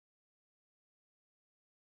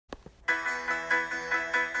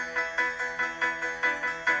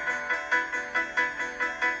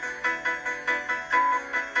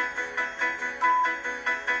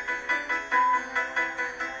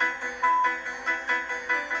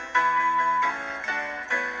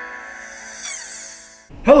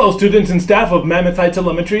Hello students and staff of Mammoth Heights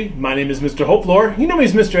Elementary. My name is Mr. Holtvluwer. You know me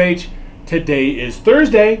as Mr. H. Today is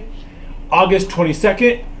Thursday, August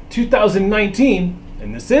 22nd, 2019,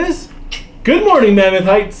 and this is Good Morning Mammoth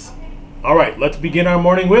Heights. Alright, let's begin our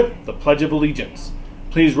morning with the Pledge of Allegiance.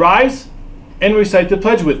 Please rise and recite the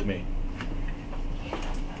pledge with me.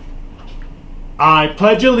 I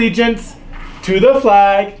pledge allegiance to the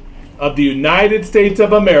flag of the United States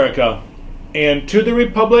of America and to the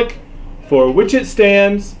republic for which it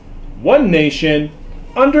stands, one nation,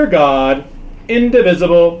 under God,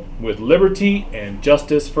 indivisible, with liberty and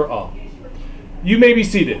justice for all. You may be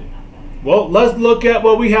seated. Well, let's look at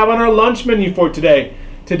what we have on our lunch menu for today.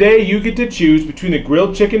 Today you get to choose between the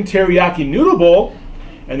grilled chicken teriyaki noodle bowl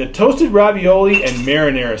and the toasted ravioli and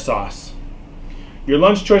marinara sauce. Your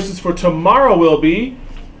lunch choices for tomorrow will be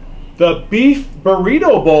the beef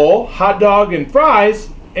burrito bowl, hot dog and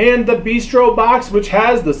fries, and the bistro box, which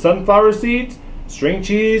has the sunflower seeds, string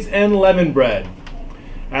cheese, and lemon bread.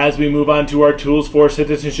 As we move on to our tools for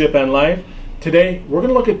citizenship and life, today we're going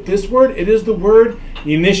to look at this word. It is the word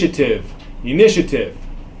initiative. Initiative.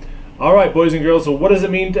 All right, boys and girls, so what does it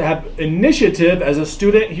mean to have initiative as a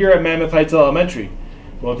student here at Mammoth Heights Elementary?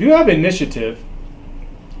 Well, if you have initiative,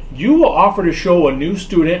 you will offer to show a new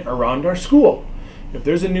student around our school. If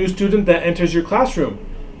there's a new student that enters your classroom,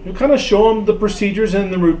 you kind of show them the procedures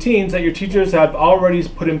and the routines that your teachers have already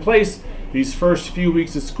put in place these first few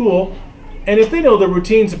weeks of school. And if they know the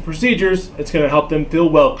routines and procedures, it's going to help them feel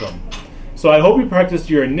welcome. So I hope you practice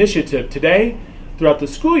your initiative today, throughout the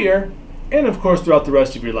school year, and of course throughout the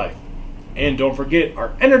rest of your life. And don't forget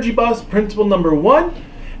our energy bus principle number 1,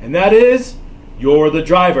 and that is you're the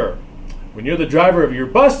driver. When you're the driver of your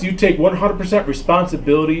bus, you take 100%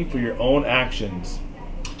 responsibility for your own actions.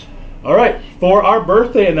 All right, for our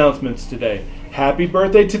birthday announcements today. Happy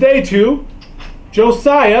birthday today to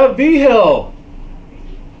Josiah Vigil,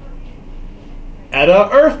 Etta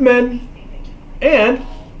Earthman, and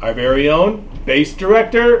our very own bass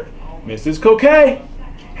director, Mrs. Coquet.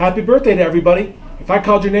 Happy birthday to everybody. If I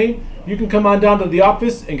called your name, you can come on down to the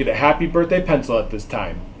office and get a happy birthday pencil at this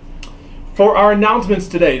time. For our announcements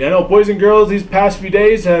today, I know boys and girls these past few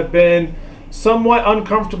days have been somewhat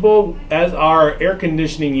uncomfortable as our air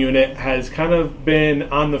conditioning unit has kind of been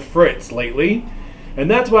on the fritz lately,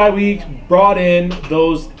 and that's why we brought in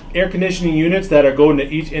those air conditioning units that are going to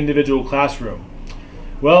each individual classroom.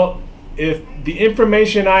 Well, if the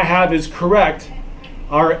information I have is correct,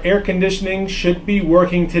 our air conditioning should be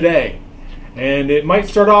working today, and it might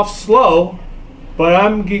start off slow, but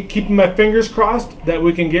I'm keeping my fingers crossed that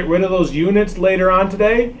we can get rid of those units later on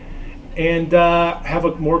today and have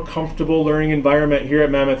a more comfortable learning environment here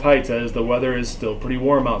at Mammoth Heights, as the weather is still pretty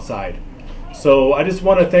warm outside. So I just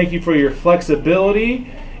want to thank you for your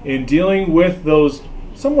flexibility in dealing with those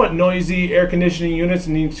somewhat noisy air conditioning units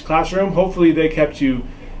in each classroom. Hopefully they kept you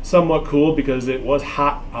somewhat cool because it was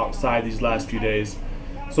hot outside these last few days.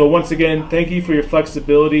 So once again, thank you for your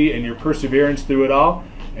flexibility and your perseverance through it all.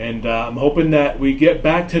 And I'm hoping that we get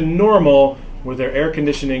back to normal with our air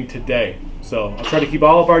conditioning today. So I'll try to keep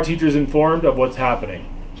all of our teachers informed of what's happening.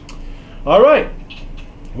 All right.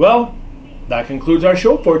 Well, that concludes our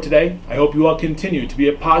show for today. I hope you all continue to be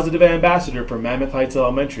a positive ambassador for Mammoth Heights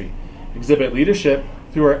Elementary, exhibit leadership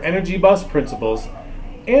through our energy bus principles,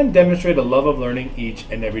 and demonstrate a love of learning each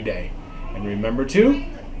and every day. And remember to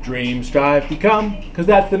dream, strive, become, because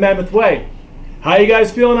that's the Mammoth way. How you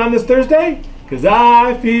guys feeling on this Thursday? Because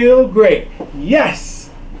I feel great. Yes!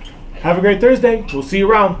 Have a great Thursday. We'll see you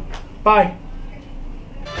around. Bye.